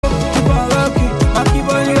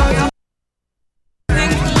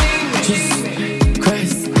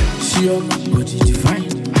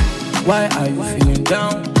Why are you feeling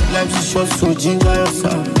down? Life is short, so ginger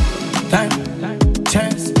yourself. Time,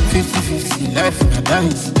 chance, 50-50, life in a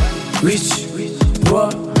dance. Rich, poor,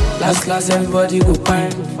 last class, everybody go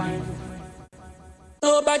find.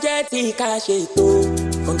 No budget, ká ṣètò,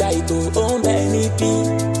 ọ̀gá ètò ó ń bẹ níbí.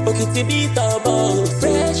 Òkìtì bí tọ́bọ̀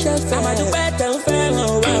Fresh FM. Àmàdúpẹ́ tẹ̀ ń fẹ́ràn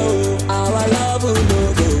wá o. Our love no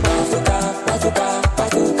go Pafuka, Pafuka,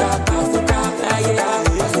 Pafuka, Pafuka, ayé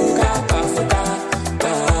Pafuka, Pafuka,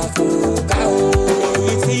 Pafuka o.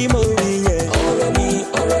 Èyí tí mo rí yẹn. Ọ̀rọ̀ ni,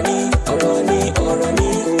 ọ̀rọ̀ ni, ọ̀rọ̀ ni, ọ̀rọ̀ ni,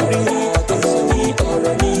 orí mi tó sọ ní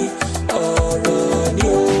ọ̀rọ̀ ni, ọ̀rọ̀ ni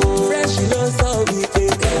o. Fresh ló sọ wípé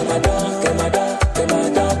kẹ́màdán, kẹ́màdán.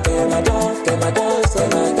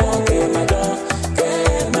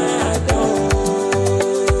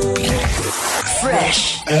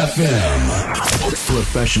 Fresh FM.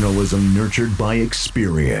 Professionalism nurtured by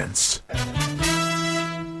experience.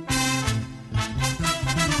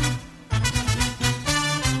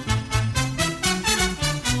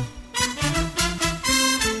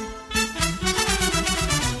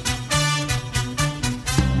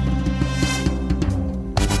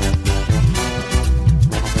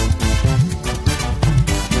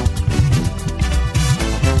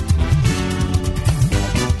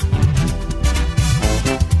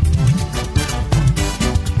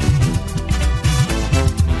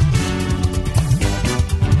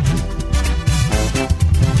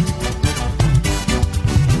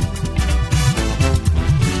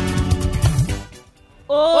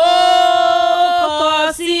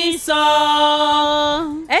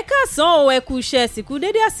 ẹ kú iṣẹ́ sìnkú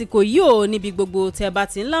dédé àsìkò yìí ò níbi gbogbo tẹ́ bá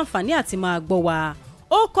ti ń láǹfààní àti máa gbọ́ wa.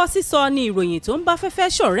 Ó kọ sísọ ní ìròyìn tó ń bá fẹ́fẹ́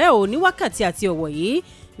ṣọ̀rẹ́ ò ní wákàtí àti ọ̀wọ̀ yìí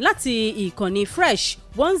láti ìkànnì Fresh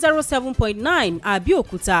 107.9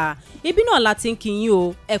 Àbíòkúta. Ibi náà la ti ń kí yín o,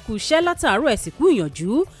 ẹ kú iṣẹ́ látàárọ̀ ẹ sì kú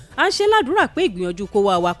ìyànjú. À ń ṣe ládùúrà pé ìgbìyànjú kó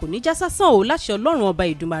wa kò ní já sásán o láṣẹ Ọlọ́run ọba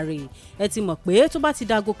Ìdùmarè. Ẹ ti mọ̀ pé tó bá ti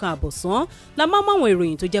dago kan àbọ̀sán la máa máwọn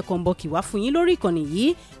ìròyìn tó jẹ́ kọ́ńbọ́ọ̀kì wá fún yín lórí ìkànnì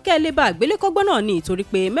yìí kẹ́ ẹ lè bá àgbélékọ́gbọ́n náà ní ìtorí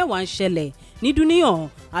pé mẹ́wàá ń ṣẹlẹ̀ ní dúníyàn.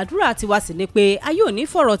 Àdúrà tiwa sì ni pé ayé ò ní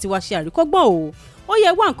fọ̀rọ̀ tiwa ṣe àríkọ́gbọ́n o. Ó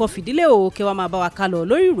yẹ wá nǹkan fìdílé o kẹ́ wá máa bá wa ká lọ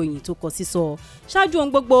lórí ìròyìn tó kọ sísọ. Ṣáájú ohun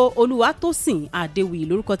gbogbo Olúwatósìn Adéwì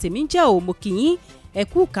lórúkọ tèmi ń jẹ́ o, mo kí yín ẹ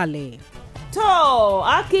kú kalẹ̀. tó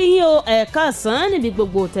akínyìn o ẹ̀ka sàn níbi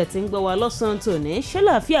gbogbo tẹ̀tí ń gbọ́ wa lọ́sàn-án tòní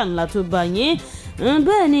ṣẹláfíà ńlá tó bá yín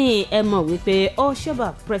bẹ́ẹ̀ ni ẹ mọ̀ wípé Ọ̀ṣọ́bà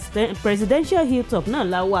presidential hilltop náà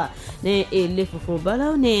la wà ní ilé funfun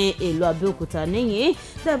báláwo ní ìlú Abẹ́òkúta níyìn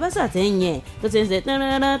tẹ́ bá ṣàtẹ̀yìn tó ti ń ṣe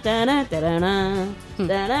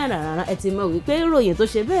ẹ ti mọ̀ wípé ìròyìn tó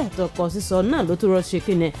ṣe bẹ́ẹ̀ tó kọ sísọ náà ló tó rọ́ ṣe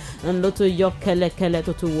kíni ló tó yọ kẹ́lẹ́kẹ́lẹ́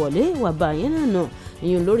tó tó wọlé wà báyìí náà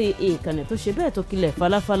ìyún lórí ìkànnì tó ṣe bẹ́ẹ̀ tó kilẹ̀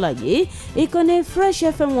falafala yìí ìkànnì Fresh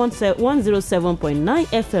FM 107.9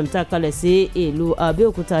 FM tá a kalẹ̀ sí ìlú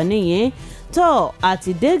Abẹ́òkúta níyìn tó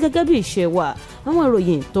àti dé gẹ́gẹ́ bí ìṣe wa àwọn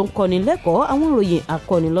ìròyìn tó ń kọ́ni lẹ́kọ̀ọ́ àwọn ìròyìn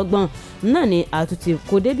akọ́nilọ́gbọ́n náà ni àtúntì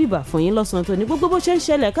kò dé bìbà fún yín lọ́sàn-án tó ní gbogbo bó ṣe ń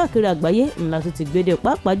ṣẹlẹ̀ káàkiri àgbáyé ńlá tó ti gbédè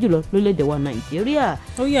pàápàá jùlọ lórílẹ̀‐èdè wa Nàìjíríà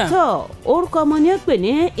tó orúkọ ọmọ ni ẹ pè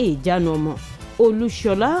ní ìjánu ọmọ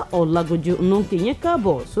Olúṣọlá Ọlágójú nùkìyín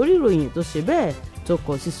káàbọ̀ sórí ìròyìn tó ṣe bẹ́ẹ̀ tó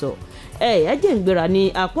kọ sísọ ẹ jẹ́ ń gbéra ní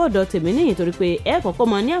apá ọ̀dọ̀ tèmi níyìn torí pé ẹ kọ́kọ́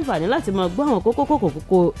máa ní àǹfààní láti máa gbọ́ àwọn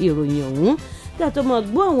kókó ìròyìn ọ̀hún kí a tó máa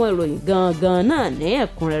gbọ́ àwọn ìròyìn gangan náà ní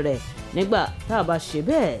ẹ̀kúnrẹ́rẹ́ nígbà tá a bá ṣe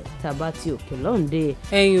bẹ́ẹ̀ tá a bá ti òkè lọ́ǹde.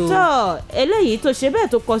 tó eléyìí tó ṣe bẹ́ẹ̀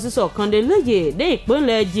tó kọ sísọ kan lélẹ́yè ní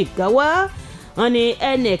ìpínlẹ̀ Jigawa wọn ni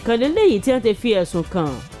ẹnìkan lélẹ́yìí tí wọ́n ti fi ẹ̀sùn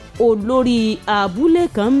kàn olórí abúlé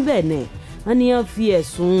kan ń bẹ̀ ní wọn ni wọ́n fi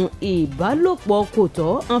ẹ̀sùn ìbálòpọ̀ kò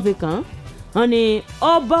tọ́ wọ́n fi kàn án wọ́n ní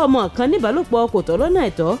ọba ọmọ kan níbálòpọ̀ kò tọ́ lọ́nà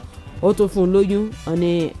ẹ̀tọ́ ó tó fún un lóyún wọ́n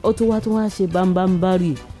ní ó tún wá ṣe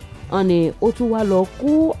bámbámbárì wọ́n ní ó tún wá lọ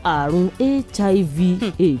kó àrùn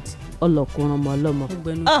HIV/AIDS ọlọ́kùnrin ọmọ ọlọ́mọ.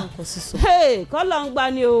 kọ́lọ̀ ń gbá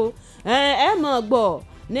ni o ẹ mọ̀ gbọ́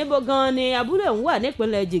níbo gan ni abúlé òun wà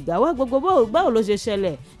nípínlẹ̀ Jigawa gbogbo báwo ló ṣe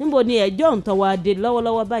ṣẹlẹ̀ níbo ni ẹjọ́ ń tọ́ wa dé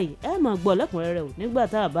lọ́wọ́lọ́wọ́ báyìí ẹ máa gbọ́ lẹ́kùnrẹ́rẹ́ o nígbà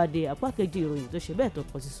tá a bá dé apá kejì ìròyìn tó ṣe bẹ́ẹ̀ tó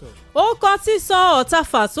kọ sísọ. Ó kọ sísọ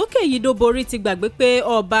Ọ̀tàfà sókè yìí dóborí ti gbàgbé pé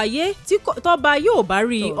ọba ayé tọ́ba yóò bá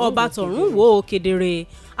rí ọba tọ̀run wò ó kedere.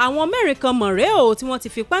 Àwọn mẹ́rin kan mọ̀rẹ́ o tí wọ́n ti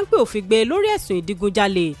fi páńpẹ́ òfin gbé lórí ẹ̀sùn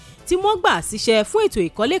ìdigunjalè tí wọ́n gbà síṣẹ́ fún ètò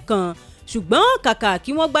ìkọ́lé kan ṣùgbọ́n kàkà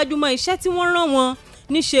kí wọ́n gbájúmọ́ iṣẹ́ tí wọ́n rán wọn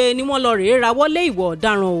níṣe ni wọ́n lọ rèé rawọ́lé ìwọ̀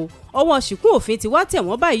ọ̀daràn o ọwọ́ ṣìkún òfin ti wá tẹ̀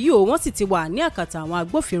wọ́n báyìí o wọ́n sì ti wà ní àkàtà àwọn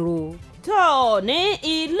agbófinró. tó ní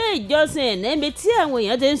ilé ìjọsìn níbi tí àwọn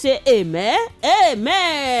èèyàn ti ń ṣe èmẹ́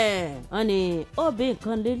wọ́n ní ọbẹ̀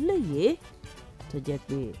nǹkan lélẹ́yìí tó jẹ́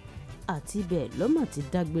pé àti bẹ́ẹ̀ lọ́mọ ti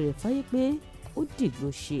dágbére fáyé pé ó dìgbò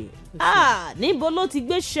ṣe. Níbo ló ti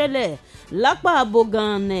gbé ṣẹlẹ̀ lápá abo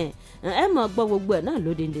gan-an nẹ̀ ẹ mọ̀ gbọ́ gbogbo ẹ̀ náà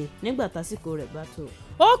lódìndín nígbà tásìkò rẹ̀ bá tó.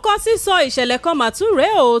 Ó kọ sísọ ìṣẹ̀lẹ̀ kan màtúrẹ́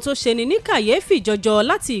o tó ṣe ní kàyéfì jọjọ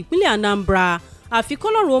láti ìpínlẹ̀ Anambra àfi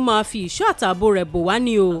kọ́lọ́run ó máa fi ìṣọ́ àtààbò rẹ̀ bò wá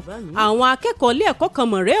ní o. Àwọn akẹ́kọ̀ọ́ ilé ẹ̀kọ́ kan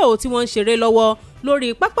mọ̀ rẹ́ o tí wọ́n ń ṣeré lọ́wọ́ lórí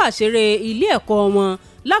pápá ìṣeré ilé ẹ̀kọ́ wọn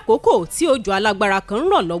lákòókò tí òjò alágbára kan ń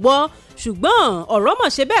rọ̀ lọ́wọ́ ṣùgbọ́n ọ̀rọ̀ mọ̀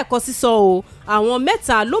ṣe bẹ́ẹ̀ kọ sísọ o àwọn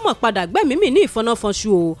 3 ló mọ̀ padà gbẹ́mìí ní ìfọnáfọnṣu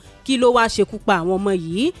o kí ló wáá ṣekú pa àwọn ọmọ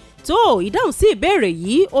yìí tó ìdáhùn sí ìbéèrè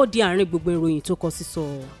yìí ó di àárín gbogbo ìròyìn tó kọ sísọ.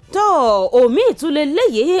 tó omi ìtúlẹ̀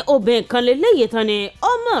léyìí obìnrin kan lè léyìí tán ni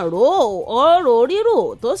ọmọ rò ọ̀rọ̀ rírò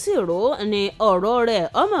tó sì rò ní ọ̀rọ̀ rẹ̀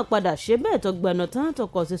ọmọ padà ṣe bẹ́ẹ̀ tó gbẹnu tán tó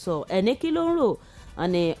kọ sísọ ẹni kí ló ń rò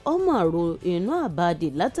àní ọmọ rò inú àbàdì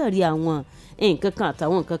látàrí àwọn nǹkan kan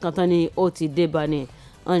àtàwọn nǹkan kan tán ni ó ti dé bá ni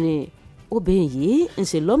àní obìnrin yìí ń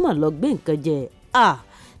ṣe lọ́mọ lọ gbé nǹkan jẹ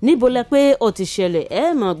níbo lẹ pé ó ti ṣẹlẹ̀ ẹ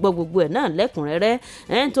mọ̀ gbọ́ gbogbo ẹ̀ náà lẹ́kùnrẹ́rẹ́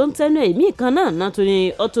ẹ̀ tó ń tẹ́nu èmi kan náà tó ní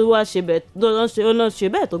ó tún wá ṣe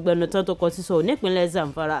bẹ́ẹ̀ tó gbẹnu tán tó kọ sísọ nípínlẹ̀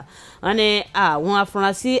Zamfara wọn ni àwọn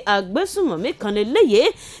afurasí agbésùmọ̀mí kan lè léyè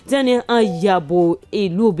tí wọ́n ní àyàbò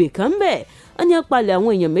ìlú ibì kan bẹ́ẹ̀ wọ́n ní palẹ̀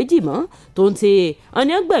àwọn èèyàn méjì mọ́ tó ń ti wọ́n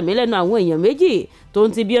ní gbẹ̀mí lẹ́nu àwọn èèyàn méjì tó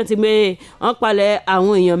ń ti bí wọ́n ti gbé wọ́n palẹ̀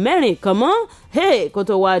àwọn èèyàn 4 kan mọ́ kó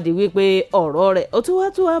tó wá di wípé ọ̀rọ̀ rẹ̀ ó tún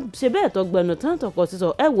wá ṣe bẹ́ẹ̀ tó gbẹnu tán tọkọ sísọ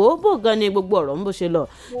ẹ wò ó bò gan ni gbogbo ọ̀rọ̀ ń bó ṣe lọ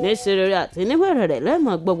ní ṣerere àti níwẹ̀rẹ̀ rẹ̀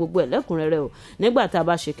lẹ́ẹ̀mọ́ gbọ́ gbogbo ẹ̀ lẹ́kùnrẹ́rẹ́ o nígbà tá a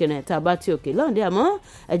bá ṣe kìnnà tá a bá ti òkè lọ́ọ̀dẹ àmọ́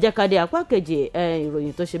ẹ jẹ́ ká dé apá kejì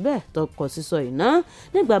ìròyìn tó ṣe bẹ́ẹ̀ tọkọ sísọ ìná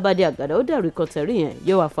nígbà bá dé àgàdà ó dẹ̀rù ìkọtẹ̀rí yẹn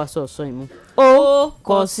yóò wá faṣọ ọ̀sán ìmú ó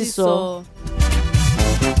kọ sísọ.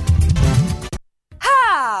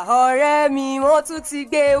 ọ̀rẹ́ mi wọ́n tún ti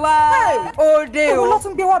gbé wá. òde o. èwo ló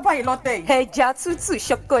tún gbé wá báyìí lọ́tẹ̀ yìí. ẹja tútù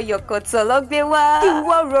ṣọkọyọkọ̀tọ̀ ló gbé wá. kí n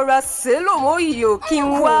wá rọra ṣe lòmó iyò kí n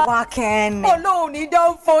wá. kò wá kẹ́ni. olóhùn ní dán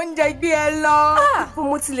fóúnjẹ gbé ẹ lọ. bó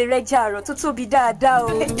mo ti lè rẹja àrọ̀ tó tóbi dáadáa o.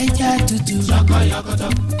 ẹja tútù ṣọkọyọkọ̀tọ̀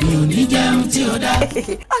mi ò ní jẹun tí ó dá.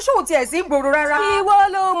 aṣọ òtí ẹ̀ sí ń gbòòrò rárá. ìwọ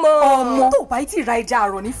ló mọ̀. ọmọ tó bá ti ra ẹja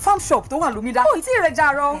àrọ̀ ní farm shop tó wà lómídá. ó ti rẹja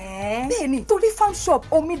àrọ̀. bẹ́ẹ̀ni torí farm shop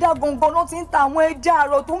omídá gangan ló ti ń ta àwọn ẹja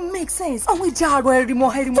àrọ̀ tó make sense. àwọn ẹja àrọ̀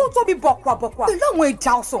ẹ̀rìmọ̀ tó tóbi bọ̀kwàbọ̀kwà. pẹ̀lú àwọn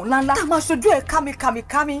ẹja ọ̀sán ńláńlá. tá a máa ṣojú ẹ̀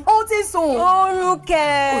kámikámikámi. ó ti sùn. oorun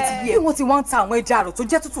kẹ́. ó ti yẹ. bí wọ́n ti wá ń ta àwọn ẹja àrọ̀ tó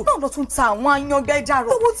jẹ́ tútù. náà ló tún ta àwọn ayangbẹ́ ẹja àrọ̀.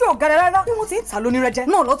 owó tí ò gara rárá. bí wọ́n ti ń ta lónírẹ́jẹ.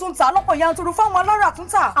 náà ló tún ta lọ́pọ̀ yanturu fáwọn alára tún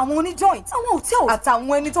ta. àwọn oní joint. àwọn hòtẹ́ẹ̀lì.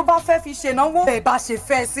 àtàwọn ẹni tó bá fẹ́ fi ṣènáwó. bẹ́ẹ̀ bá ṣe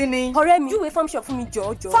fẹ́ sí ni. ọ̀rẹ́ mi júwe farm shop fún mi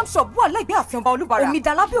jọ̀ọ́jọ́. farm shop wà lẹ́gbẹ̀ẹ́ ààfin ọba olúbàrà.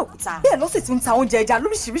 Omidá Lábẹ́òkúta. bẹ́ẹ̀ ló sì tún ta oúnjẹ ẹja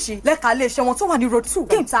lóríṣiríṣi. lẹ́ka iléeṣẹ́ wọn tó wà ní road 2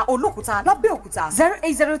 kéńtà Olókùta Lábẹ́òkúta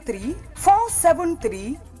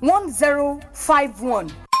 0803-473-1051.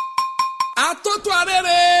 Àtótó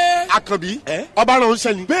arére. Àkànbí. Ọba rán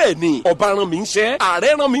ṣẹ́ ni. Bẹ́ẹ̀ni, ọba rán mi ń ṣẹ́.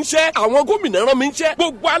 Ààrẹ rán mi ń ṣẹ́. Àwọn gómìnà rán mi ń ṣẹ́.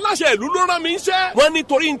 Gbogbo aláṣẹ ìlú ló rán mi ń ṣẹ́. Wọ́n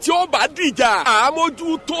nítorí tí ó bá dìjà.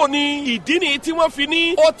 Àmójú tó ni. Ìdí ni tí wọ́n fi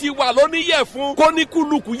ní. Ó ti wà lóníyẹ̀ fún. Kó ní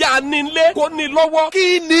kúlùkù yá ní lé. Kó ní lọ́wọ́.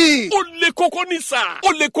 Kí ni? Ó lè kókó ní sà.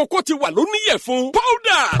 Ó lè kókó ti wà lóníyẹ̀ fún.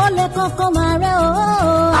 Powder. Ó lè kókó máa rẹ o.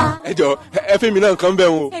 Ẹ jọ ẹ fẹ́ mi náà kan bẹ́ẹ̀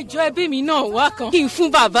o. Ẹ jọ ẹbí mi náà wá kan. Kí n fún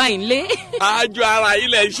bàbá yìí lé. Àjọ ara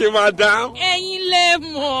ilẹ̀ ṣe máa dá. Ẹ̀yin lẹ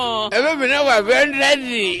mọ̀. ẹ̀fẹ́ mi náà wà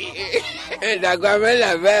fẹ́ńdẹ́ẹ̀dì ìdàgbà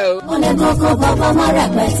mẹ́lẹ̀ fẹ́ o. ó lè kókó bàbá má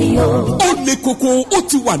rẹpẹtì o. ó lè kókó ó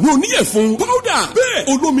ti wà ní oníyẹ̀fun powder bẹ́ẹ̀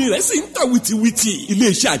olómi rẹ̀ sì ń ta wìtìwìtì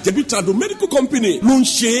iléeṣẹ́ àjẹbí trado medical company ló ń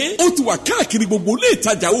ṣe é ó ti wà káàkiri gbogbo ilé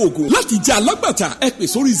ìtajà oògùn láti jẹ́ alágbàtà ẹ pè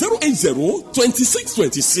sórí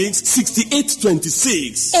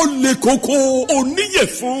 080-2626-6826 ó lè kókó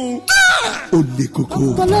oníyẹ̀fun ó lè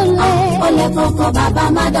kókó. ó lè kókó bàbá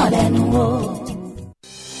má dọ̀lẹ́nu o.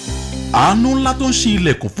 àánú ńlá tó ń ṣí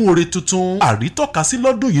ilẹ̀kùn fún oore tuntun àrítọ́kasí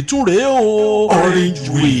lọ́dún yìí tún rèé o. Orange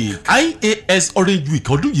Week IAS Orange Week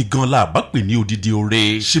ọdún yìí gan la bá pè ní odidi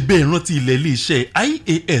oore. ṣe bẹ́ẹ̀ rántí ilẹ̀ iléeṣẹ́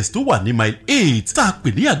IAS tó wà ní mile 8 tá a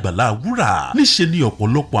pè ní àgbàlá wúrà. níṣe ni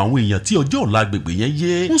ọ̀pọ̀lọpọ̀ àwọn èèyàn tí ọjọ́ ọ̀la agbègbè yẹn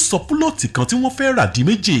yé ń sọ púlọ̀tì kan tí wọ́n fẹ́ rà di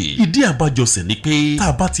méjì. ìdí àbájọ sì ni pé tá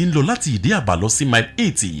a bá ti ń lọ láti ìdí àbá lọ sí mile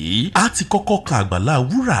 8 yìí a ti kọ́kọ́ kan àgbàlá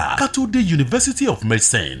wúrà ká tó dé University of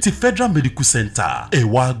Medicine ti Federal Medical Center. ẹ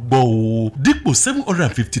wá gbọ́ o dípò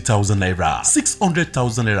 750,000 naira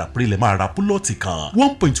 600,000 naira péré lè máa ra púlọ̀tì kan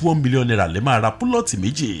 1.1 million naira lè máa ra púlọ̀tì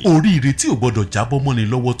méjì. oríire tí ò gbọdọ̀ jábọ́ mọ́ni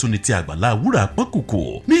lọ́wọ́ tún ni ti àgbàlá wúrà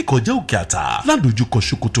pọ́nkùkù ní ìkọjá òkè àtà ládojúkọ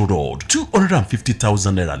Sokoto road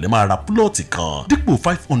 250,000 naira lè máa ra púlọ̀tì kan dípò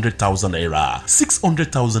 500,000 naira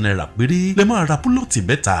 600,000 naira péré lè máa ra púlọ̀tì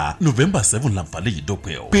mẹ́ta. November 7 làǹfààní yìí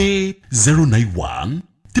dópin o. pé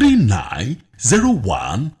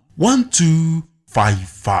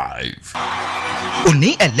 091-3901-1255.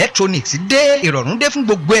 Òní electronics dé, ìrọ̀rùn dé fún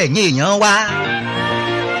gbogbo ẹ̀yin èèyàn wa.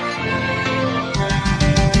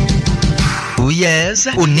 Yes,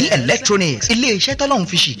 Òní electronics ilé-iṣẹ́ tọ́lọ́run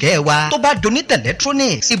fi ṣìkẹ́ wa tó bá donate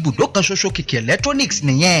electronics ibùdó kan ṣoṣo kìkì electronics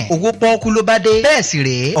nìyẹn owó pọ́ọ́kú ló bá dé bẹ́ẹ̀ sì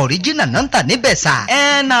rèé original náà ń tà níbẹ̀ sà.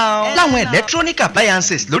 láwọn electronic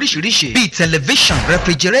appliances lóríṣiríṣi bíi television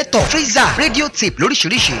refrigerator freezer radio tape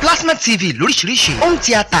lóríṣiríṣi plasma tv lóríṣiríṣi home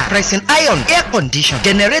theatre pressing iron air condition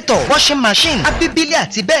generator washing machine abibili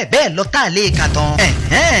àti bẹ́ẹ̀ bẹ́ẹ̀ lọ tá a lè kà tán.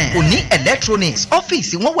 Òní electronics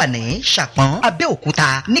ọ́fíìsì wọn wà ní Ṣàpọ́n Abẹ́òkúta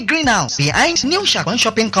ní greenhouse behind New Ṣàpọ́n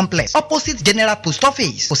shopping complex opposite general post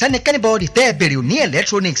office. Kò sẹ́nikẹ́ni bọ́ọ̀dì tẹ́ ẹ bèrè Òní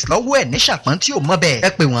electronics lọ́wọ́ ẹ̀ ní Ṣàpọ́n tí ò mọ̀ bẹ́ẹ̀. Ẹ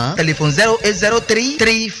pè wọ́n telephone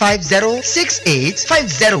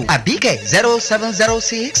 08033506850 àbíkẹ́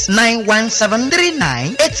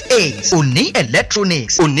 0706917398. Òní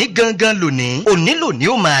electronics òní gangan lónìí òní lónìí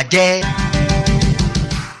ó máa jẹ́.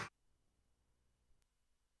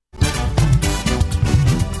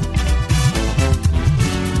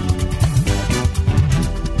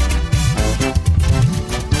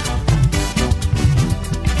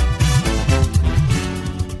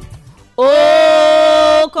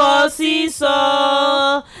 sísọ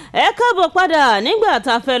ẹ káàbọ̀ padà nígbà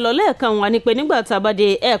tá a fẹ́ lọ lẹ́ẹ̀kan wà ní pé nígbà tá a bá dé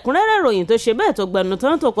ẹ̀kúnrẹ́rẹ́ ìròyìn tó ṣe bẹ́ẹ̀ tó gbẹnu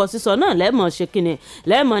tán tó kọ sísọ náà lẹ́ẹ̀mọ̀ ṣe kíni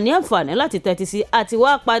lẹ́ẹ̀mọ̀ ní àǹfààní láti tẹ́tí sí àti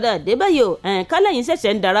wá padà débẹ̀yò kálẹ̀yìn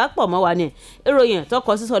ṣẹ̀ṣẹ̀ ń darapọ̀ mọ́ wa ni ìròyìn tó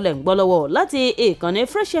kọ sísọ lẹ̀ ń gbọ́ lọ́wọ́ láti ìkànnì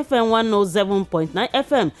Fresh FM 107.9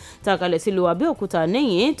 FM tàkàlẹ̀ sílùú Abẹ́òkúta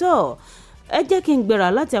níyìn tó ẹ jẹ́ kí n gbéra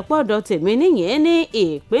láti apá ọ̀dọ̀ tèmi níyẹn ní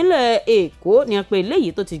ìpínlẹ̀ Èkó ní apẹ́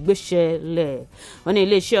eléyìí tó ti gbé ṣẹlẹ̀ wọn ní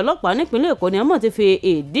iléeṣẹ́ ọlọ́pàá nípínlẹ̀ Èkó ni àmọ́ ti fi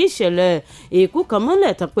ìdí ìṣẹ̀lẹ̀ ikú kan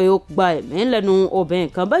mọ́lẹ̀ tán pé ó gba ẹ̀mí lẹ́nu obìnrin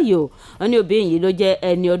kan báyìí o wọn ní obìnrin yìí ló jẹ́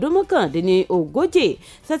ẹni ọdún mọ́kàndínlógójì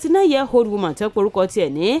 39-year-old woman tẹ́ porúkọ tiẹ̀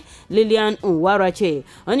ní Lillian Nwarache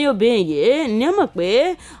wọn ní obìnrin yìí ní àmọ́ pé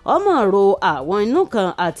ọmọ ro àwọn inú kan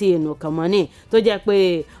àti inú kan mọ́ ni tó jẹ́ pé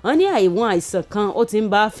wọn ní àìwọ̀n àìsàn kan ó ti ń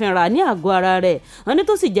bá fínra ní àgọ́ ara rẹ̀ wọn ní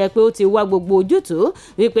tó sì jẹ́ pé ó ti wá gbogbo ojútùú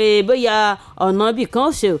wípé bóyá ọ̀nà ibì kan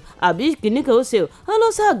ó ṣe o àbí kìíní kan ó ṣe o wọn ló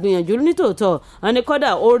ṣàgbìyànjú nítòótọ́ wọn ní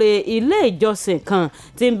kọ́dà ó re ilé ìjọsìn kan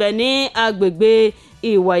tí ń bẹ ní agbègbè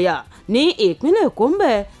Ìwàyà ní ìpínlẹ̀ Èkó ń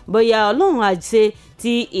bẹ bóyá Ọlọ́run àṣẹ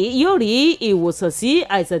tí yóò rí ìwòsàn sí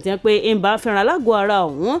àìsàn tí wọ́n pe ń bá fẹ́ràn lágọ̀ọ́ ara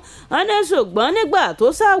ọ̀hún wọn ní ṣùgbọ́n nígbà tó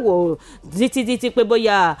ṣàwò títí pé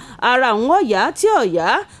bóyá ara òun ọ̀yá tí ọ̀yá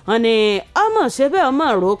wọn ní ọmọ ṣe bẹ́ẹ̀ ọmọ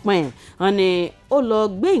ròpin wọn ní ó lọ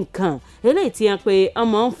gbé nǹkan eléyìí tí wọ́n pe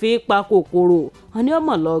ọmọ ń fi pa kòkòrò wọn ní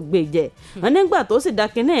ọmọ lọ gbé jẹ wọn nígbà tó sì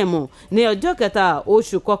dákin náà mọ̀ ní ọjọ́ kẹta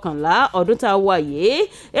oṣù kọkànlá ọdún tá a wà yìí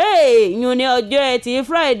yún ní ọjọ́ Ẹtì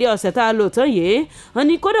Friday ọ̀sẹ̀ tá a lò tán yìí wọn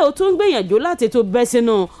ní kódà ó tún gbìyànjú láti tún bẹ́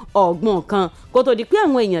sínú ọ̀gbun kan kó tó di pé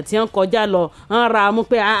àwọn èèyàn tí wọ́n kọjá lọ ń ra mú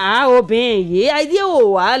pé obìnrin yìí ayé ò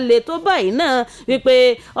wá le tó báyìí náà wípé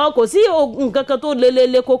kò sí nǹkan kan tó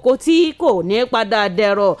lelele koko tí kò ní padà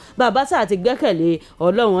dẹ̀rọ̀ bàbá sáà ti gbẹ́kẹ̀lé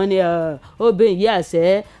Ọlọ́run ni obìnrin yìí àṣẹ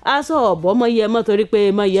aṣọ ọ̀bọ̀ mọ́yẹ mọ́ torí pé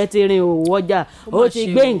mọ́yẹ ti rin òwò ọjà ó ti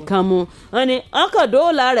gbé nǹkan mu wọn ni ọkọ̀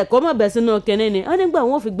dóòlà rẹ̀ kó mọ̀ bẹ́ sínú kínní ni wọn nígbà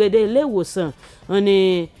wọn fi gbèdé ilé ìwòsàn wọn ni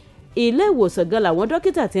ilé ìwòsàn gan làwọn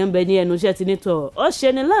dókítà tí ń bẹ ní ẹnu iṣẹ́ ti nítọ̀ ọ́ ṣe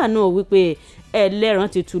ni láàánú wípé ẹlẹ́ran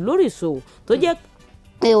ti tù lórí ìṣó tó jẹ́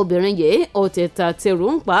obìnrin yìí ó ti ta tẹrù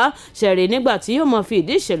ń pa ṣẹ̀rí nígbà tí yóò máa fi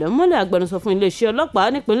ìdí ìṣẹ̀lẹ̀ múlẹ̀ agbẹnusọ fún iléeṣẹ́ ọlọ́pàá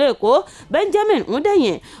nípínlẹ̀ Èkó Benjamin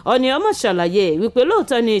Hundeyin ọ̀ni ọmọ ṣàlàyé wípé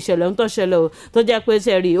lóòótọ́ ni ìṣẹ̀lẹ̀ ń tó ṣẹlẹ̀ o tó jẹ́ pé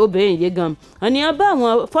ṣẹ̀rí obìnrin yìí gan ọ̀ni wọn bá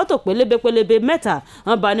àwọn fọ́tò pélébé mẹ́ta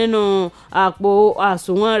wọn bá nínú àpò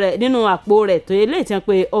àsùnwọ̀n rẹ̀ nínú àpò rẹ̀ tó ilé ìtàn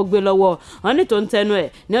pé ó gbé lọ́wọ́ wọn ní tó ń tẹnu ẹ̀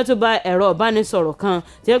ní wọ́n tún bá ẹ̀rọ ìbánisọ̀rọ̀ kan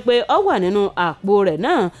tí wọ́n pé ó wà nínú àpò rẹ̀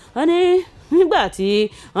náà wọn ní nígbà tí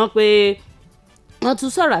wọ́n pé wọ́n tún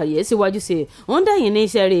sọ̀rọ̀ àyè síwájú sí i wọ́n dẹ̀yìn ní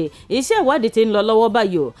iṣẹ́ rẹ̀ iṣẹ́ ìwádìí ti ń lọ lọ́wọ́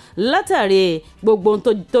báyìí o látàrí gbogbo ohun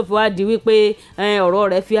tó fi wá di wípé ọ̀rọ̀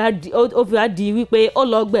rẹ̀ fi wá di wípé ó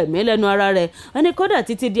lọ gbẹ̀mí lẹ́nu ara rẹ̀ wọ́n ní kódà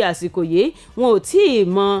títí di àsìkò yìí wọn ò tí ì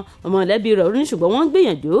mọ mọ̀lẹ́bí rẹ̀ orí ṣùgbọ́n wọ́n ń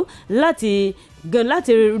gbìyànjú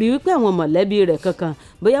láti rí wípé àwọn mọ̀lẹ́bí rẹ̀ kankan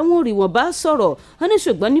bóyá wọ́n rí wọn bá sọ̀rọ̀ wọ́n ní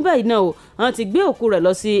ṣùgbọ́n ní báyìí náà wọ́n ti gbé òkú rẹ̀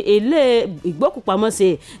lọ sí ilé ìgbókùpamọ́sí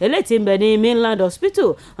eléyìí tí ń bẹ ní Mainland Hospital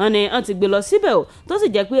wọ́n ní wọ́n ti gbé lọ síbẹ̀ o tó sì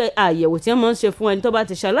jẹ́ pé àyẹ̀wò tí wọ́n máa ń ṣe fún ẹni tó bá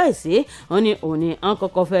ti ṣaláìsí wọ́n ní òun ni wọ́n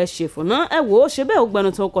kọ́kọ́ fẹ́ ṣe fún náà ẹ wò ó ṣe bẹ́ẹ̀ ó gbẹnu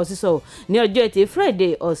tó kọ sísọ ní ọjọ́ Ẹtì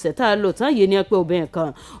Friday ọ̀sẹ̀ tá a lò tán yìí ni pé obìnrin kan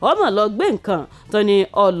ọmọ lọ gbé nǹkan tó ní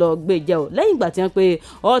ọlọ́gbé jẹ́ o lẹ́yìn ìgbà tí wọ́n pé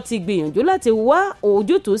ó ti gbìyànjú láti wá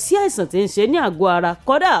ojútùú sí àìsàn tí ń ṣe ní àgọ́ ara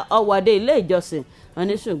kódà ó wá dé ilé ìjọsìn wọn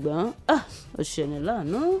ní ṣùgbọ́n ó ṣẹni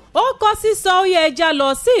láàánú. ó kọ́ sísọ ó yẹ ẹja lọ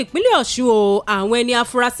sí ìpínlẹ̀ Ọ̀ṣun o àwọn ẹni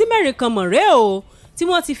afurasí mẹ́rin kan mọ̀ rẹ́ o tí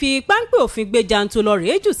wọ́n ti fi páńpẹ́ òfin gbé jàǹtólọ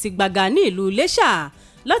rèé jù sí gbàgà ní ìlú Iléṣà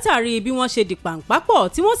látàrí bí wọ́n ṣe di pàǹpápọ̀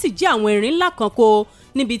tí wọ́n sì jí àwọn erin ńlá kan kó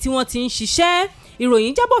níbi tí wọ́n ti ń ṣiṣẹ́.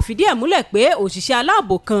 Ìròyìn jábọ̀ fìdí ẹ̀ múlẹ̀ pé òṣìṣẹ́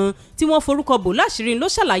aláàbò kan tí wọ́n forúkọ bò láṣìírí ló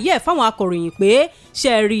ṣàlàyé ẹ̀ fáwọn akọ̀ròyìn pé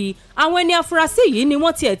ṣe rí àwọn ẹni afurasí yìí ni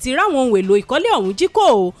wọ́n tiẹ̀ ti ráwọn ohun èlò ìkọ́lé ọ̀hún jí kó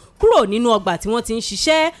kúrò nínú ọgbà tí wọ́n ti ń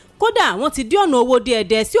ṣiṣẹ́. Kódà wọ́n ti dí ọ̀nà Owódé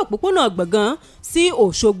Ẹdẹ sí òpópónà Gbọ̀ngán sí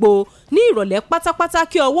Òṣogbo ní ìrọ̀lẹ́ pátápátá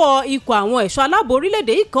kí ọwọ́ ikọ̀ àwọn ẹ̀ṣọ́ aláàbò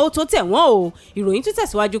orílẹ̀-èdè yìí kan ó tó tẹ̀ wọ́n o. Ìròyìn tún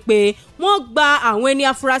tẹ̀síwájú pé wọ́n gba àwọn ẹni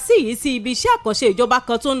afurasí yìí sí ibi iṣẹ́ àkànṣe ìjọba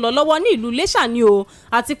kan tó ń lọ lọ́wọ́ ní ìlú Iléṣà ni o,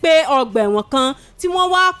 àti pé ọgbà ẹ̀wọ̀n kan tí wọ́n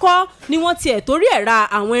wá kọ́ ni wọ́n tiẹ̀ torí ẹ̀ ra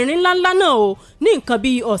àwọn erin ńláńlá náà o ní nǹkan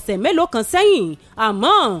bíi ọ̀sẹ̀ mélòó kan sẹ́yìn.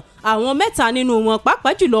 Àmọ́ àwọn mẹ́ta nínú wọn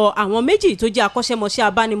pàápàá jùlọ àwọn méjì tó jẹ́ akọ́ṣẹ́mọṣẹ́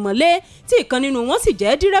abánimọ̀lé tí ìkan nínú wọn sì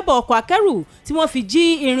jẹ́ dírẹ́bà ọkọ̀ akẹ́rù tí wọ́n fi jí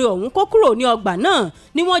irin ọ̀hún kó kúrò ní ọgbà náà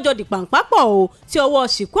ni wọ́n jọ di pàǹpápọ̀ o tí ọwọ́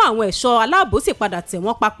ṣìkú àwọn ẹ̀ṣọ́ aláàbò sì padà tẹ̀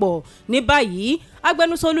wọ́n papọ̀. Ní báyìí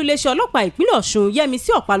agbẹnusọ olúléeṣẹ́ ọlọ́pàá ìpínlẹ̀ Ọ̀ṣun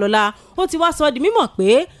Yẹmisí Ọ̀pálọ́lá ó ti wá sọ di mímọ̀ pé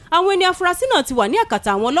àwọn ẹni afurasí náà ti wà ní àkàtà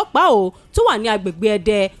àwọn ọlọ́pàá o tó wà ní agbègbè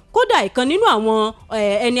Ẹdẹ. Kódà ìkan nínú àwọn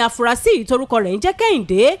ẹni afurasí yìí torúkọ rẹ̀ ń jẹ́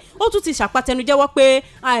Kẹ́hìndé ó tún ti ṣàpàtẹnujẹ́wọ́ pé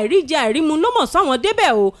àìríjẹ àìrímu ló mọ̀ sáwọn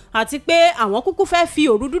débẹ̀ o àti pé àwọn kúkú fẹ́ fi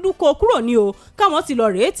òru dúdú kó kúrò ní o káwọn ti lọ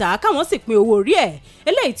rèé tà á káwọn sì pín owó orí ẹ̀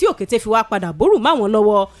eléyìí tí òkété fi wá padà bórù máwọn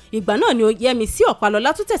lọ́wọ́. Ìgbà náà ni Yẹmisí Ọ̀pálọ́lá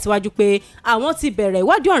tún tẹ̀síwájú pé àwọn ti bẹ̀rẹ̀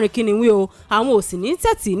ìwádìí ọ̀rìn kìnìún o àwọn ò sì ní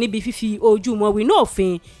tẹ̀tì níbi fífi ojú wọn wí náà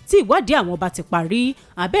òfin tí ìwádìí àwọn bá ti parí.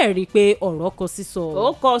 Abẹ́ẹ̀ rí i pé ọ̀rọ̀ kọ sísọ.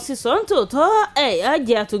 Ó kọ sísọ ń tòótọ́ ẹ̀yà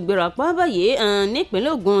jẹ́ àtúgbèrà pa báyìí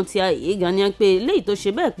nípínlẹ̀ Ògùn tí a yìí gan ni a pé léyìí tó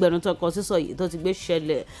ṣe bẹ́ẹ̀ pẹ̀rù tó kọ sísọ yìí tó ti gbé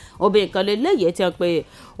ṣẹlẹ̀ obìnrin kan lè léyìí tí a pé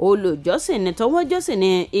olùjọ́sìn ní tọwọ́ jọ́sìn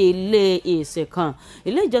ní ilé ìsìn kan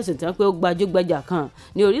ilé ìjọsìn tí wọ́n pé ó gbajúgbajà kan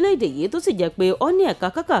ní orílẹ̀-èdè yìí tó sì jẹ́ pé ó ní ẹ̀ka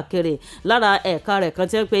kákàkiri lára ẹ̀ka rẹ̀ kan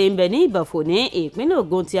tí wọ́n pé ń bẹ ní Ìbàfò ní ìpínlẹ̀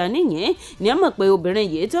Ògùn tí a níyìn ni a mọ̀ pé obìnrin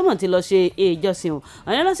yìí tí wọ́n ti lọ ṣe ìjọsìn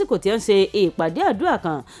àwọn lásìkò tí wọ́n ṣe ìpàdé àdúrà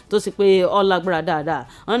kan tó sì pé ọlágbára dáadáa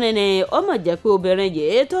wọ́n ní ó mọ̀ jẹ́ pé obìnrin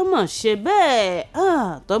yìí tó mọ̀ ṣe bẹ́ẹ̀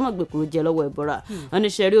tó mọ̀ gbèkúrú jẹ lọ́wọ́ ìbọ̀ra wọ́n ní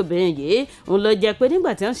ṣe rí obìnrin yìí òun ló jẹ́ pé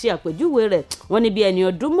nígbà tí wọ́n ṣe àpèjúwe rẹ̀ wọ́n ní bí ẹni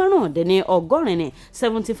ọdún márùndínní ọgọ́rin ni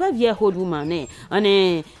 75-year-old woman ni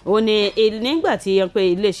wọ́n ní nígbà tí wọ́n pe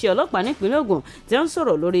iléeṣẹ́ ọlọ́pàá nípínlẹ̀ Ògùn tí wọ́n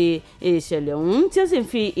sọ̀rọ̀ lórí ìṣẹ̀lẹ̀ ọ̀hún tí wọ́n sì ń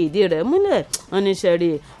fi ìdí rẹ̀ múlẹ̀ wọ́n ní ṣe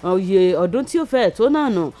rí oyè ọdún tí ó fẹ́ tó náà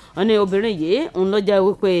nù wọ́n ní obìnrin yìí òun ló jẹ́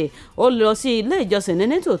wípé ó lọ sí ilé ìjọsìn ní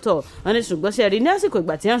nítòótọ́ wọ́n ní ṣùgbọ́n ṣe rí ní àsìkò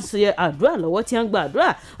ìgbà tí wọ́n ṣe àdúrà lọ́wọ́ tí wọ́n gba àdúrà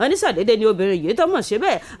wọ́n ní ṣàdédé ni obìnrin yìí tó mọ̀ ṣe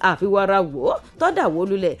bẹ́ẹ̀ àfiwara wò ó tọ́dà wó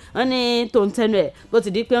lulẹ̀ wọ́n ní tó ń tẹnu ẹ̀ bó ti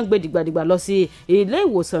di pé wọ́n gbé dìgbàdìgbà lọ sí ilé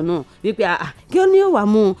ìwòsàn náà wípé kí ó ní ó wà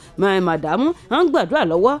mú màdàmú wọ́n gbàdúrà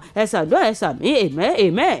lọ́wọ́ ẹ ṣàdúrà ẹ ṣàmì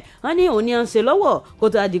èmẹ́ wọ́n ní òun ni wọ́n ṣe lọ́wọ́ kó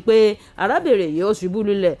tó a di pé arábìnrin yìí ó ṣubú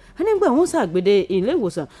lulẹ̀ wọ́n nígbà wọ́n ṣàgbéde ilé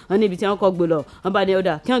ìwòsàn wọ́n níbi tí wọ́n kọ́ gbé lọ wọ́n bá ní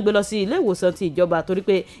ọ̀dà kí wọ́n gbé lọ sí ilé ìwòsàn ti ìjọba torí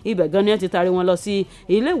pé ibẹ̀ gan ni wọ́n ti taari wọn lọ sí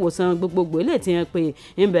ilé ìwòsàn gbogbogbò ilé tí wọ́n pè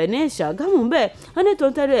ibẹ̀ ní Ṣàgámù bẹ́ẹ̀ wọ́n ní tó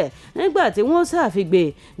ń tẹ́lẹ̀ nígbà tí wọ́n ṣàfigbè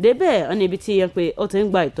débẹ̀ wọ́n níbi tí wọ́n pè ó ti ń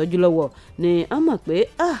gba ìtọ́jú lọ́wọ́ ni wọ́n mọ̀ pé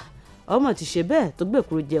ọmọ ti ṣe bẹ́ẹ̀ tó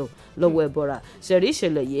gbèkúrú jẹ lọ́wọ́ ẹ̀bọ̀ra ṣẹ̀rí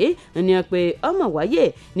ìṣẹ̀lẹ̀ yìí ni pé ọmọ wáyé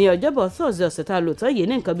ní ọjọ́bọ̀ Thursday ọ̀sẹ̀ tá a lò tán yìí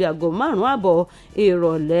ní nǹkan bíi aago 5 àbọ̀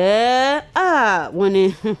ìrọ̀lẹ́ wọ́n ní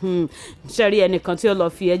ṣẹ̀rí ẹnìkan tí ó lọ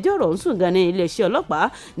fi ẹjọ́ ọ̀rọ̀ ń sùn gan ní iléeṣẹ́ ọlọ́pàá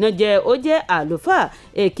náà ó jẹ́ àlùfáà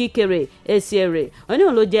Èkìkèrè Èsìèrè wọ́n ní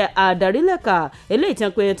òun ló jẹ́ adarí lẹ́ka eléyìí tí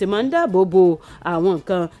wọ́n pe ti máa ń dáàbò bo àwọn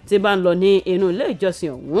nǹkan tí bá ń lọ ní inú ilé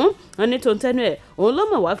ìjọsìn ọ̀hún wọ́n ní tó ń tẹ́nu ẹ̀ òun ló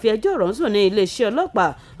mọ̀ wá fi ẹjọ́ ọ̀rọ̀ ń sùn ní iléeṣẹ́ ọlọ́pàá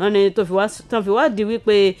wọ́n ní tó fi wá di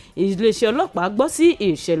wípé iléeṣẹ́ ọlọ́pàá gbọ́ sí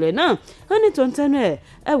ìṣẹ̀lẹ̀ náà wọ́n ní tó ń tẹ́nu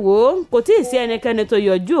ẹ̀ wò ó kò tí ì sí ẹnikẹ́ni tó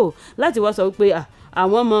yọjú o láti wá sọ wípé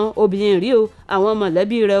àwọn ọmọ obìnrin rí o àwọn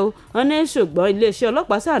mọ̀lẹ́bí rẹ o wọ́n ní ṣùgbọ́n iléeṣẹ́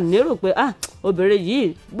ọlọ́pàá ṣàníyàn pé obìnrin yìí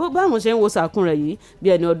báwọn ṣe ń wo sàkún rẹ̀ yìí bí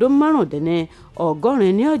ẹni ọdún márùndínní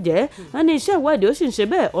ọgọ́rin ní ọ̀jẹ́ wọ́n ní iṣẹ́ ìwádìí ó sì ń ṣe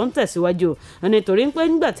bẹ́ẹ̀ ó ń tẹ̀síwájú nítorí pé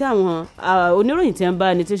nígbà tí àwọn oníròyìn tí ń bá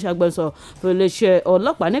ẹni tí ń ṣàgbọ́nsọ iléeṣẹ́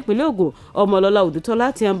ọlọ́pàá nípínlẹ̀ Ògùn Ọmọlọ́lá Òdútọ́lá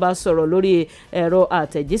tí ń bá sọ̀rọ̀ lórí ẹ̀rọ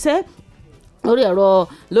àtẹ̀jíṣẹ́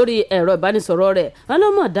lórí ẹ̀rọ ìbánisọ̀rọ̀ rẹ̀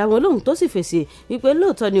ọlọ́mọ dá wọn lóhùn tó sì fèsì wípé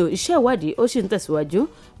lóòótọ́ ni iṣẹ́ ìwádìí ó sì ń tẹ̀síwájú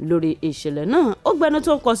lórí ìṣẹ̀lẹ̀ náà ó gbẹnu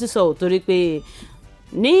tó ń kọ sísọ ò torí pé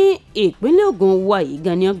ní ìpínlẹ̀ Ògùn wa yìí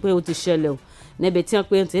gan ni wọ́n pé ó ti ṣẹlẹ̀ o níbi tí wọ́n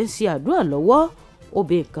pé ti ń ṣe àdúrà lọ́wọ́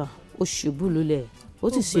obìnrin kan ó ṣubú lulẹ̀ ó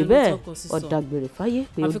ti ṣe bẹ́ẹ̀ ọ̀dàgbèrè fáyé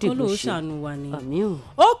pé ó dìbò ṣe àmì o.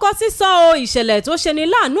 ó kọ sísọ o ìṣẹ̀lẹ̀ tó ṣeni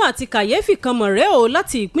láàánú àti kàyéfì kan mọ̀ rẹ́ o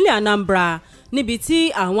láti ìpínlẹ̀ Anambra níbi tí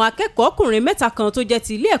àwọn akẹ́kọ̀ọ́kùnrin mẹ́ta kan tó jẹ́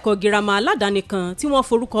ti ilé ẹ̀kọ́ girama aládàáni kan tí wọ́n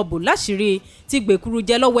forúkọ bò láṣìírí ti gbèkúrú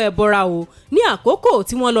jẹ lọ́wọ́ ẹbọra o ní àkókò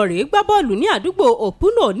tí wọ́n lọ rèé gbá bọ́ọ̀lù ní àdúgbò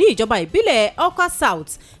Òpúnò ní ìjọba ìbílẹ̀ Awka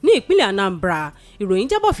South ní ìpínlẹ̀ Anambra. Ìròyìn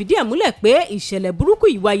jábọ̀ fìdí ẹ̀ múlẹ̀ pé ìṣẹ̀lẹ̀ burúkú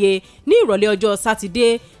yìí wáyé ní ìrọ̀lẹ́ ọjọ́ Sátidé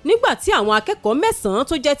nígbà tí àwọn akẹ́kọ̀ọ́ 9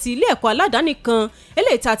 tó jẹ́ ti ilé ẹ̀kọ́ aládàáni kan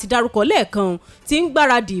eléyìí tá a ti dárúkọ lẹ́ẹ̀kan ti ń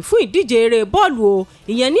gbáradì fún ìdíje eré bọ́ọ̀lù o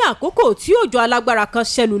ìyẹn ní àkókò tí òjò alágbára kan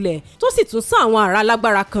ṣẹlulẹ̀ tó sì tún sán àwọn àrá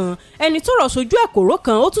alágbára kan. Ẹni tó rọ̀ sójú ẹ̀kọ́rọ́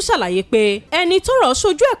kan ó tún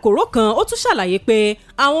ṣàlàyé pé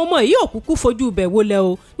àwọn ọmọ yìí ò kúkú fojú ibẹ̀ wọlé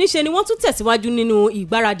o níṣe ni wọ́n tún tẹ̀síwájú nínú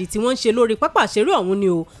ìgbáradì tí wọ́n ń ṣe lórí pápá àṣeré ọ̀hún ni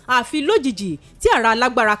o àfi lójijì tí àrá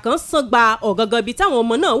alágbára kan sán gba ọ̀gangan ibi táwọn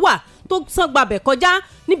ọmọ náà wà tó sán gbabẹ̀ kọjá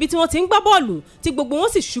níbi tí wọ́n ti ń gbá bọ́ọ̀lù tí gbogbo wọn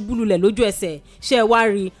sì ṣubú lulẹ̀ lójú ẹsẹ̀. Ṣé ẹ wá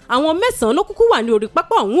rí àwọn 9 ló kúkú wà ní orí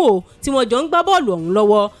pápá ọ̀hún o tí wọ́n jọ ń gbá bọ́ọ̀lù ọ̀hún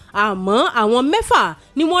lọ́wọ́ àmọ́ àwọn 6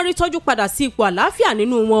 ni wọ́n rí tọ́jú padà sí ipò àlàáfíà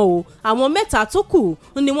nínú wọn o àwọn 3 tó kù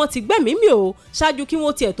ni wọ́n ti gbẹ́mìí mì o ṣáájú kí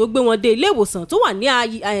wọ́n tiẹ̀ tó gbé wọn dé ilé ìwòsàn tó wà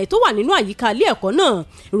nínú àyíká ilé ẹ̀kọ́ náà.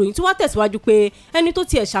 Ìròyìn tí wọ́n tẹ̀síwájú pé ẹni tó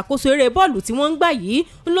tiẹ̀ ṣàkóso eré bọ́ọ̀lù tí wọ́n ń gbá yìí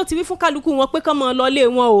ló ti wí fún kálukú wọn pé kán máa lọ ilé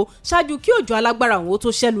wọn o ṣáájú kí òjò alágbára ọ̀hún tó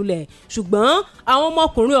ṣẹlulẹ̀ ṣùgbọ́n àwọn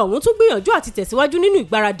ọmọkùnrin ọ̀hún tún gbìyànjú àti tẹ̀síwájú nínú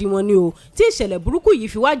ìgbáradì wọn ni o tí ìṣẹ̀lẹ̀ burúkú yìí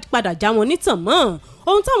fi wá padà já wọn nítàn mọ́.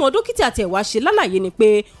 Ohun táwọn dókítà àti ẹ̀wá ṣe lálàyé ni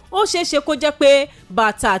pé ó ṣeéṣe kó jẹ́ pé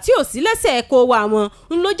bàtà tí ò sí lẹ́sẹ̀ kó wa wọn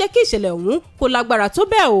ń ló jẹ́ kí ìṣẹ̀lẹ̀ ọ̀hún kó lágbára tó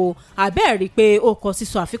bẹ́ẹ̀ o àbẹ́ẹ̀ rí i pé ó kọ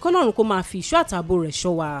sísọ àfikún Ọlọ́run kó máa fi ìṣọ́ àtààbò rẹ̀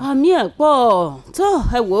ṣọ́ wa. àmì ẹ̀ pọ̀ tó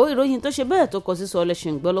ẹ wo ìròyìn tó ṣe bẹ́ẹ̀ tó kọ sísọ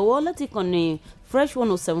ọlẹ́sìn gbọ́ lọ́wọ́ láti kàn ní Fresh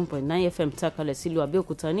 107.9 FM takalẹ̀ sílùú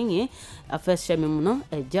Abẹ́òkúta níyẹn àfẹsẹ̀mìmúná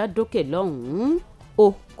ẹ̀já dókè lọ́hùn-ún ó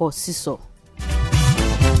kọ sísọ.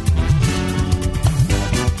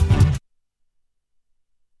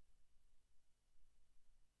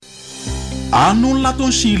 àánú ńlá tó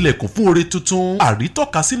ń ṣí ilẹ̀kùn fún oore tuntun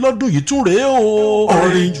àrítọ́kasí lọ́dún yìí tún rèé o.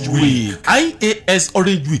 Orange Week IAS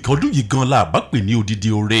Orange Week ọdún yìí gan la bá pè ní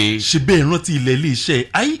odidi oore. ṣe bẹ́ẹ̀ rántí ilẹ̀ iléeṣẹ́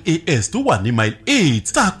IAS tó wà ní mile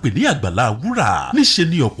 8 tá a pè ní àgbàlá wúrà. níṣe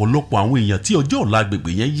ni ọ̀pọ̀lọpọ̀ àwọn èèyàn tí ọjọ́ ọ̀la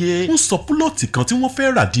agbègbè yẹn yé ń sọ púlọ̀tì kan tí wọ́n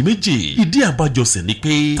fẹ́ rà di méjì. ìdí àbájọ sì ni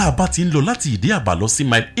pé tá a bá ti ń lọ láti ìdí àbá lọ sí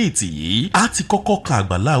mile 8 yìí a ti kọ́kọ́ kan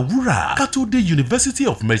àgbàlá wúrà ká tó dé University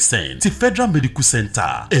of Medicine ti Federal Medical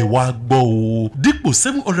Center. ẹ wá gbọ́ o dípò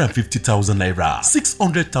 750,000 naira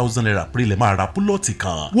 600,000 naira péré lè máa ra púlọ̀tì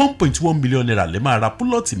kan 1.1 million naira lè máa ra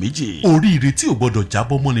púlọ̀tì méjì. oríire tí ò gbọdọ̀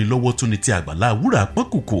jábọ́ mọ́ni lọ́wọ́ tún ni ti àgbàlá wúrà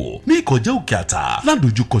pọ́nkòkò ní ìkọjá òkè àtà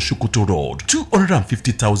ládojúkọ Sokoto road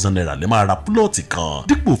 250,000 naira lè máa ra púlọ̀tì kan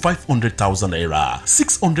dípò 500,000 naira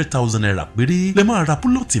 600,000 naira péré lè máa ra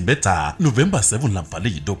púlọ̀tì mẹ́ta. November 7 làǹfààní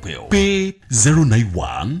yìí dópin o. pé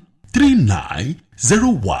 091 39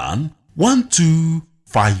 01 12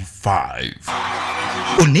 55.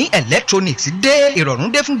 Òní electronics dé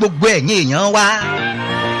ìrọ̀rùn dé fún gbogbo ẹ̀yin èèyàn wa.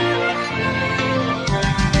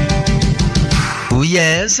 Oh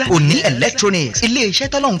yes, Òní Electronics ilé-iṣẹ́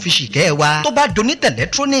tọ́lọ́run fi ṣìkẹ́ wa tó bá donate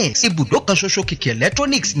electronics ibùdó kan ṣoṣo kìkì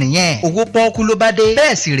electronics nìyẹn owó pọ́ọ́kú ló bá dé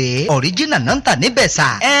bẹ́ẹ̀ sì rèé original náà ń tà níbẹ̀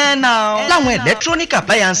sà. láwọn electronic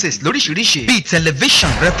appliances lóríṣiríṣi bíi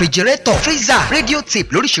television refrigerator freezer radio tape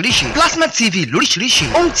lóríṣiríṣi plasma tv lóríṣiríṣi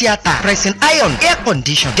home theatre pressing iron air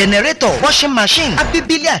condition generator washing machine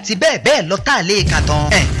abibili àti bẹ́ẹ̀ bẹ́ẹ̀ lọ tá a lè kà tán.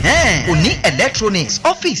 Òní Electronics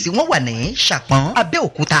ọ́fíìsì wọn wà ní Ṣàpọ́n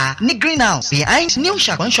Abẹ́òkúta ní greenhouse behind New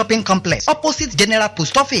Ṣàpọ́n shopping complex opposite General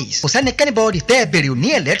Post Office. kò sẹ́nikẹ́ni bọ́ọ̀dì tẹ́ ẹ bèrè Òní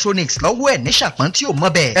Electronics lọ́wọ́ ẹ̀ ní Ṣàpọ́n tí ò mọ̀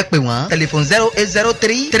bẹ́ẹ̀. ẹ pè wọ́n tẹlifon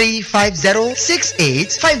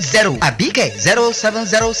 08033506850 àbíkẹ́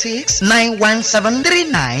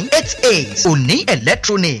 0706917398. Òní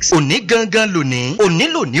Electronics òní gangan lónìí òní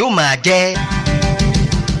lónìí ó máa jẹ́.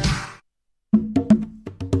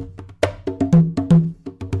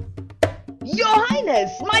 Your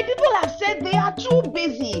Highness, my people have said they are too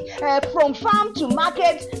busy from farm to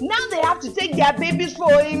market. Now they have to take their babies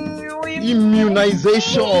for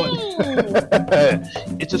immunization.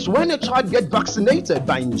 It is when a child gets vaccinated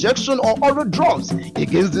by injection or oral drugs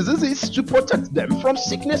against diseases to protect them from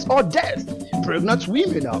sickness or death. Pregnant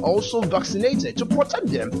women are also vaccinated to protect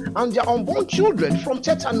them and their unborn children from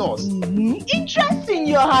tetanus. Interesting,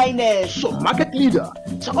 Your Highness. So, market leader,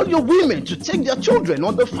 tell your women to take their children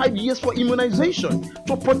under 5 years for immunization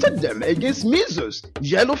to protect them against measles,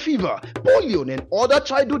 yellow fever, polio, and other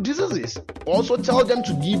childhood diseases. Also tell them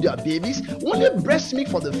to give their babies only breast milk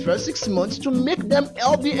for the first 6 months to make them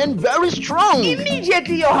healthy and very strong.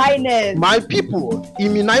 Immediately, Your Highness. My people,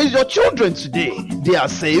 immunize your children today. They are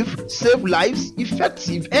safe, save lives,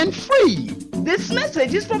 effective, and free. This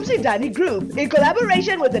message is from Sidani Group in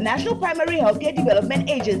collaboration with the National Primary Healthcare Development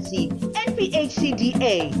Agency,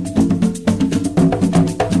 NPHCDA.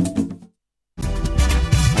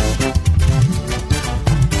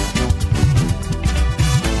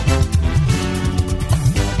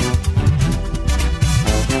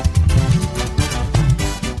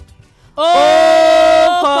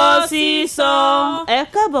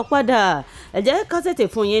 káàbọ̀ padà ẹ jẹ́ ká tètè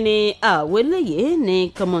fún yín ní àwéléyé ní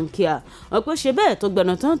kọmọnkíà wọn pé ṣe bẹ́ẹ̀ tó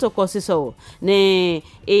gbẹ̀nà tán tó kọ sísọ ní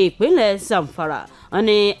ìpínlẹ̀ Zamfara wọn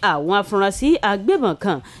ni àwọn afurasí agbébọn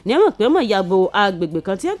kan ní ẹ̀mọ̀ pé mọ̀ yàgò agbègbè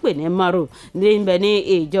kan tí wọ́n pè ní Maru níbẹ̀ ní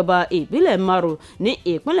ìjọba ìbílẹ̀ Maru ní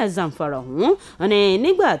ìpínlẹ̀ Zamfara ọ̀hún wọn ni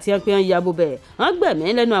nígbà tí wọ́n pe wọn yàgò bẹ̀ wọ́n gbẹ̀mí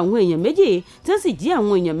lẹ́nu àwọn èèyàn méjì tí wọ́n sì jí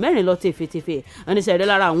àwọn èèyàn mẹ́rin lọ tèfètèfè wọn ni sẹ̀rẹ̀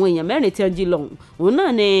lára àwọn èèyàn mẹ́rin tí wọ́n jí lọ́hùn òun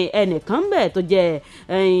náà ni ẹnìkan bẹ̀ tó jẹ́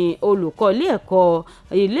olùkọ́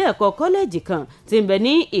ilé ẹ̀kọ́ kọ́lẹ́jì kan tí ń bẹ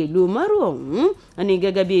ní ìlú Maru ọ̀hún ẹni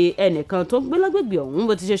gẹ́gẹ́ bí ẹnìkan tó ń gbé lágbègbè ọ̀hún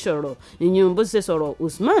bó ti ṣe sọ̀rọ̀ ìyún bó ti ṣe sọ̀rọ̀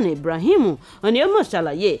Usman Ibrahim ẹni ó mọ̀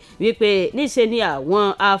ṣàlàyé wípé níṣe ni àwọn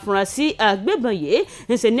afurasí agbébọn yìí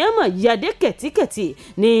níṣe ni ó mọ̀ yadé kẹ̀tíkẹ̀tì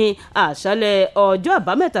ní àṣálẹ́ ọjọ́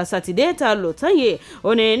àbámẹ́ta sátidé ta lò tán yìí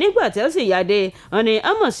ó ní nígbà tí ó sì yadé ó ní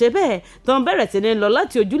ó mọ̀ ṣe bẹ́ẹ̀ tó ń bẹ̀rẹ̀ sí ní lọ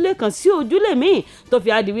láti ojúlé kan sí ojúlé míì tó fi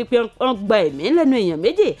adi wípé wọ́n gba ẹ̀mí lẹ́nu èèyàn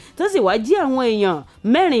méjì tó sì wá jí àwọn èèyàn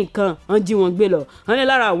mẹ́rin kan wọ́n jí wọn gbé lọ wọ́n ní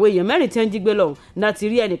lára àwọn èèyàn mẹ́rin tí wọ́n jí gbé lọ láti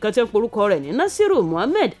rí ẹnìkan tí wọ́n porúkọ rẹ̀ ní Nasiru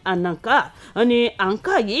Muhammed Ananka wọ́n ní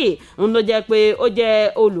Anka yìí ń lọ jẹ́ pé ó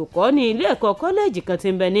jẹ́ olùkọ́ ní ilé ẹ̀kọ́ kọ́lẹ́ẹ̀jì kan tí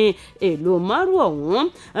ń bẹ ní ìlú Maru ọ̀hún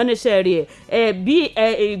wọ́n ní sẹ́ẹ̀rì bí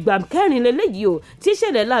ìgbà kẹrin lélẹ́yìí o tí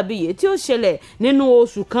ìṣẹ̀lẹ̀ láabi yìí tí ó ṣẹlẹ̀ nínú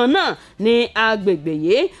oṣù kan náà ní agbègbè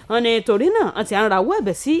yìí wọ́n ní torí náà wọ́n ti ń rawọ́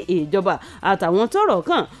ẹ̀bẹ̀ sí ìjọba àtàwọn tọ́rọ̀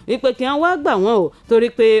kàn wípé kí wọ́n wá gbà wọ́n o torí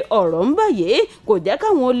pé ọ̀rọ̀ ń báyìí kò jẹ́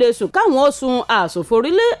káwọn ó lè sùn káwọn ó sun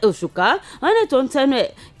àsòforílẹ̀ òṣùká wọ́n ní tó ń tẹnu ẹ̀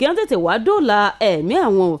kí wọ́n tètè wá dóòlà ẹ̀mí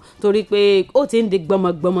àwọn o torí pé ó ti ń di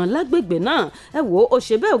gbọmọgbọmọ lágbègbè náà ẹ wò ó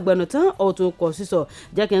ṣe bẹ́ẹ̀ ògbẹ́nu tán ọ̀tún kọ̀ sísọ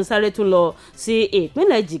jẹ́ kí n sáré tún lọ sí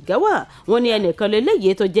ìpínlẹ̀ Jigawa wọ́n ní ẹnìkan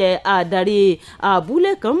lélẹ́yìí tó jẹ́ adarí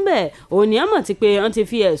abúlé kan bẹ̀ òun ni àmọ̀ ti pé wọ́n ti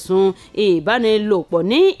fi ẹ̀sùn ìbánilòpọ̀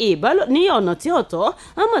ní ọ̀nà tí ọ̀tọ̀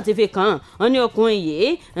àmọ̀ ti fi kàn wọ́n ní ọkùnrin yìí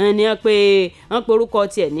ni wọ́n pe orúkọ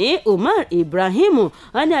tiẹ̀ ní Umar Ibrahim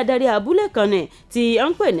wọ́n ní adarí abúlé kan ní tí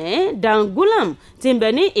wọ́n pè ní Dangulam tí ń bẹ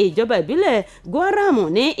ní ìjọba ìbílẹ̀ Gwaramu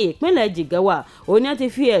ní ìpínlẹ̀ Jigawa òun ni wọ́n ti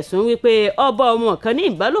fi ẹ̀sùn wípé ọba ọmọ kan ní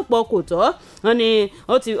ìbálòpọ̀ kò tọ́ wọ́n ní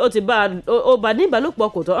ó bá ní ìbálòpọ̀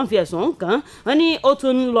kò tọ́ wọ́n fi ẹ̀sùn kàn wọ́n ní ó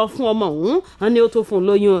tún lọ fún ọmọ òun wọ́n ní ó tún fún un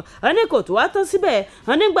lóyún wọ́n ní kò tó wá tán síbẹ̀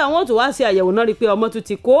wọ́n nígbà wọn tó wá ṣe àyẹ̀wò náà rí i pé ọmọ tún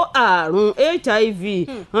ti kó àrùn HIV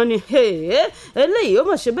wọ́n ní eléyìí ó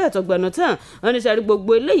mọ̀ ṣe bẹ́ẹ̀ tọgbẹ̀nù tán wọ́n ní sẹ́rí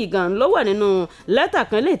gbogbo eléyìí gan ló wà nínú lẹ́tà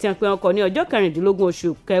kan lè tí wọ́n pe ọkọ̀ ní ọjọ́ 16 oṣù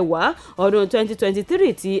kẹwàá ọdún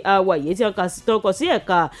 2023 tí a wà yìí tí wọ́n kọ sí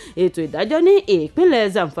ẹ̀ka ètò ìdájọ́ ní ìpínlẹ̀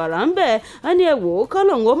Zamfara ń bẹ̀ wọ́n ní ẹ̀wò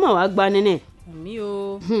kọ́lọ̀ǹgó mọ̀ wá gbani ni.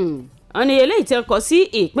 wọ́n ní eléyìí tí wọ́n kọ sí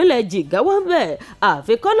ìpínlẹ̀ Jigawa bẹ́ẹ̀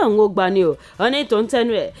àfikọ́ lòun ó gbani o wọ́n ní tó ń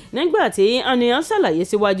tẹnu ẹ̀ nígbà tí wọ́n ṣàlàyé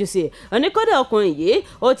síwájú sí i wọ́n ní kọ́dà ọkùnrin yìí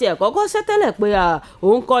ó ti ẹ̀ kọ́kọ́ ṣẹ́tẹ́lẹ̀ pé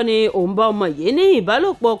òun kọ́ ni òun bá ọmọ yìí ní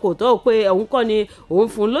ìbálòpọ̀ kò tó pé òun kọ́ ni òun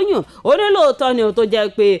fún lóyún ó ní lóòótọ́ ni ó tó jẹ́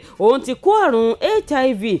pé òun ti kó àrùn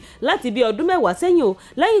HIV láti bí ọdún 10 sẹ́yìn o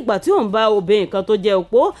lẹ́yìn ìgbà tí òun bá obìnrin kan tó jẹ́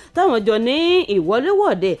opó táwọn jọ ní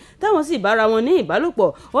ìwọléwọ̀de táwọn sì bára wọn ní ìbálòpọ̀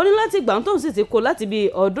ó ní láti ìgbà tóun sì ti kó láti bí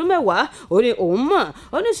ọdún 10 ó ní òun mọ̀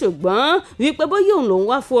ó ní ṣùgbọ́n wípé bóyá òun lòun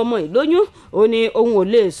wá fún ọmọ ìlóyún ó ní òun ò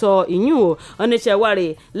lè sọ ìyún o ó ní ṣẹ̀wárì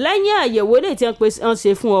lẹ́yìn àyẹ̀wò ilé tí wọ́n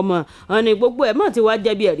ṣe fún ọmọ ó ní gbogbo ẹ̀ mọ̀ tí wàá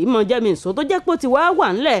jẹ̀bi ẹ̀rí mọ̀ jẹ́mi ìṣó tó jẹ́ pé ó ti wá wà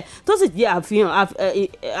ńlẹ̀ tó sì jẹ́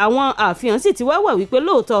àwọn àfihàn sì ti wá wà wípé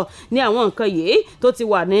lóòótọ́ ni àwọn nǹkan yìí tó ti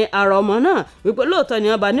wà ní ara ọmọ náà wípé lóòótọ́ ni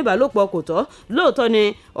wọ́n bá níbàálòpọ̀ kò tọ́ lóòótọ́ ni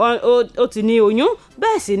ó ti ní oyún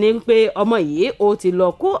bẹ́ẹ̀ sì ni pé ọmọ yìí ó ti lọ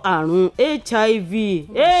kó àrùn HIV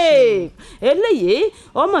eléyìí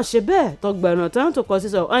ọmọ ṣe bẹ́ẹ̀ tọgbẹ̀rún tán tó kọ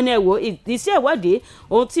sísọ wọn ni ẹ wo iṣẹ́ ìwádìí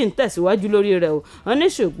ohun tí ń tẹ̀síwájú lórí rẹ̀ o wọn ní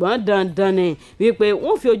ṣùgbọ́n dandan ni wípé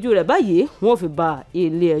wọ́n fi ojú rẹ̀ báyìí wọ́n fi ba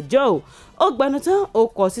ilé ẹjọ́ o ó gbẹnu tán ó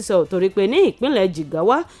kọ sísọ torí pé ní ìpínlẹ̀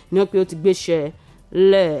Jigawa ni wọ́n pe ó ti gbéṣẹ́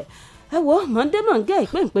lẹ̀ ẹ wo mọ̀ndẹ́mọ̀ngẹ́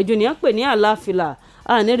ìpéǹpéjú ni wọ́n pè ní àlàáfíà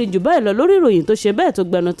àníríjù báyìí lọ lórí ìròyìn tó ṣe bẹ́ẹ̀ tó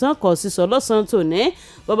gbẹnu tán kọ sísọ lọ́sàn-án tòní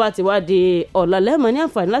bó bá ti wá di ọ̀la lẹ́mọ̀ ní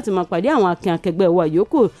àǹfààní láti máa pàdé àwọn akẹgbẹ́ wa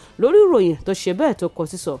yòókù lórí ìròyìn tó ṣe bẹ́ẹ̀ tó kọ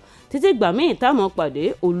sísọ títí ìgbà míì táwọn pàdé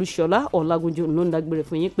Olúṣọlá Ọlágúnjú ló ń dágbére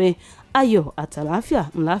fún yín pé ayọ̀ àtàlàáfíà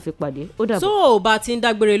ńlá fi pàdé ó dàbọ̀. tó o bá ti ń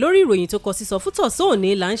dágbére lórí ìròyìn tó kọ sísọ fún tọ̀sán òní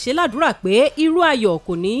là ń ṣe ládùúrà pé irú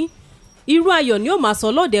ayọ̀ ni ó máa sọ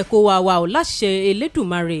lọ́dẹ kó wa ò láṣẹ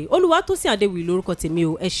Elédùmarè Olúwatósìn Adéwì lórúkọ tèmi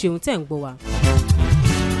o ẹ ṣeun tẹ́ ń gbọ́ wa.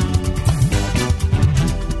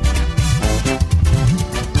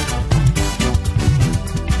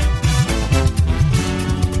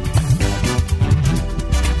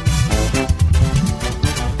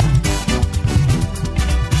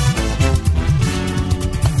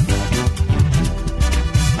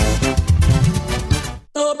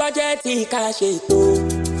 tó bá jẹ́ tí ká ṣètò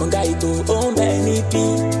ọ̀gá ètò ó ń bẹ ní bí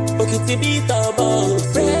òkìtì bí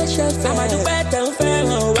tọ̀bọ̀.